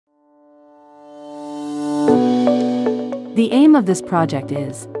The aim of this project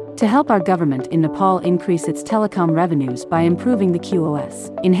is to help our government in Nepal increase its telecom revenues by improving the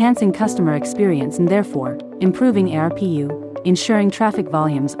QoS, enhancing customer experience and therefore improving ARPU, ensuring traffic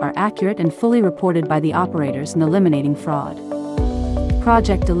volumes are accurate and fully reported by the operators and eliminating fraud.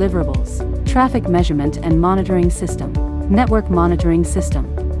 Project deliverables: traffic measurement and monitoring system, network monitoring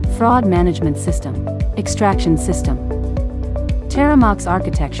system, fraud management system, extraction system. TERAMOCS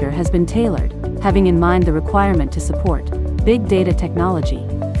architecture has been tailored, having in mind the requirement to support big data technology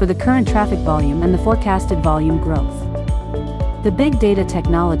for the current traffic volume and the forecasted volume growth. The big data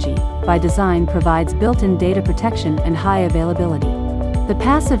technology, by design, provides built-in data protection and high availability. The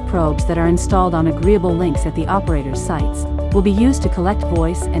passive probes that are installed on agreeable links at the operator's sites will be used to collect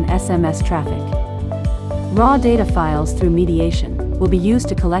voice and SMS traffic. Raw data files through mediation will be used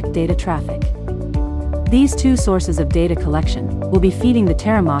to collect data traffic. These two sources of data collection will be feeding the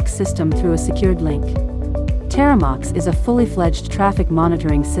TERAMOCS system through a secured link. TERAMOCS is a fully fledged traffic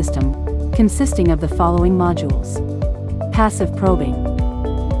monitoring system consisting of the following modules. Passive probing.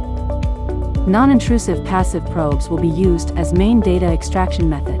 Non-intrusive passive probes will be used as main data extraction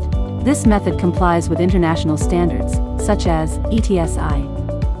method. This method complies with international standards such as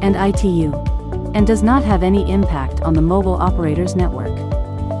ETSI and ITU and does not have any impact on the mobile operator's network.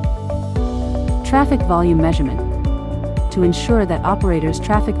 Traffic volume measurement to ensure that operators'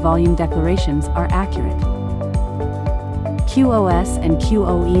 traffic volume declarations are accurate. QoS and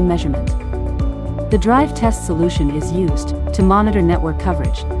QoE measurement. The drive test solution is used to monitor network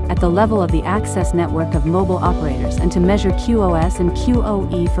coverage at the level of the access network of mobile operators and to measure QoS and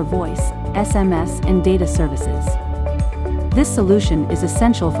QoE for voice, SMS, and data services. This solution is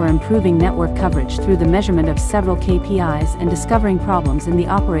essential for improving network coverage through the measurement of several KPIs and discovering problems in the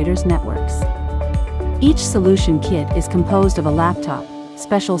operator's networks. Each solution kit is composed of a laptop,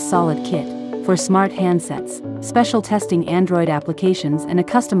 special solid kit for smart handsets, special testing Android applications, and a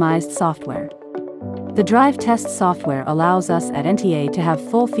customized software. The drive test software allows us at NTA to have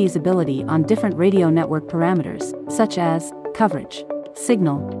full feasibility on different radio network parameters, such as coverage,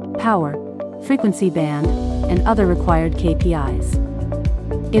 signal, power, frequency band, and other required KPIs.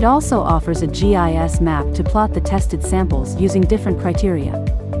 It also offers a GIS map to plot the tested samples using different criteria.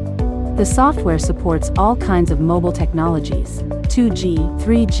 The software supports all kinds of mobile technologies, 2G,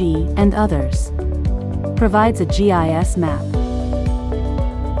 3G, and others. Provides a GIS map.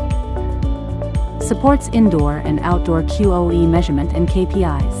 Supports indoor and outdoor QoE measurement and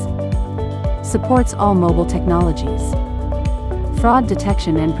KPIs. Supports all mobile technologies. Fraud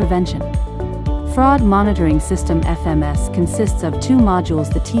detection and prevention. Fraud monitoring system FMS consists of two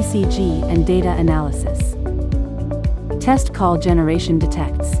modules: the TCG and data analysis. Test call generation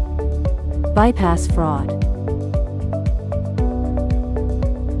detects. Bypass fraud.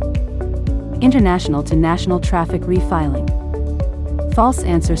 International to national traffic refiling. False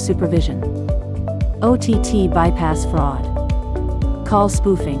answer supervision. OTT bypass fraud. Call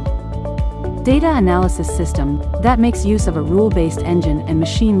spoofing. Data analysis system that makes use of a rule-based engine and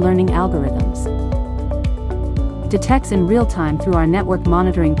machine learning algorithms. Detects in real time through our network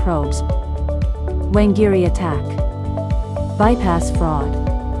monitoring probes. Wangiri attack. Bypass fraud.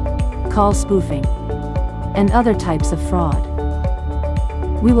 Call spoofing, and other types of fraud.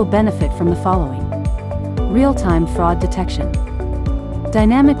 We will benefit from the following: real-time fraud detection,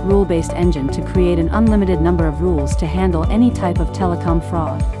 dynamic rule-based engine to create an unlimited number of rules to handle any type of telecom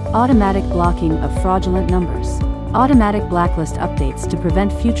fraud, automatic blocking of fraudulent numbers, automatic blacklist updates to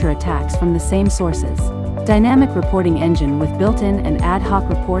prevent future attacks from the same sources, dynamic reporting engine with built-in and ad hoc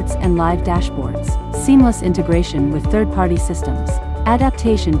reports and live dashboards, seamless integration with third-party systems,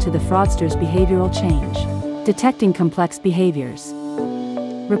 adaptation to the fraudster's behavioral change, detecting complex behaviors,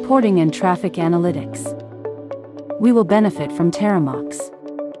 reporting and traffic analytics. We will benefit from TERAMOCS.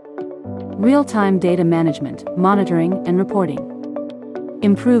 Real-time data management, monitoring, and reporting.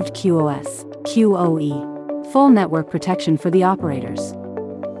 Improved QoS, QoE, full network protection for the operators.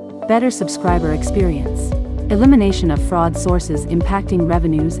 Better subscriber experience. Elimination of fraud sources impacting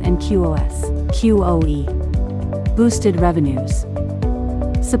revenues and QoS, QoE. Boosted revenues.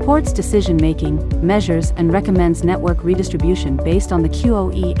 Supports decision-making, measures and recommends network redistribution based on the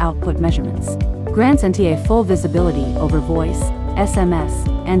QoE output measurements. Grants NTA full visibility over voice, SMS,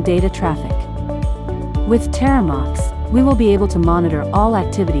 and data traffic. With TERAMOCS, we will be able to monitor all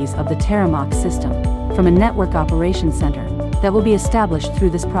activities of the TERAMOCS system from a network operations center that will be established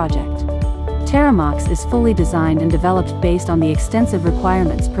through this project. TERAMOCS is fully designed and developed based on the extensive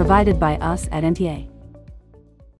requirements provided by us at NTA.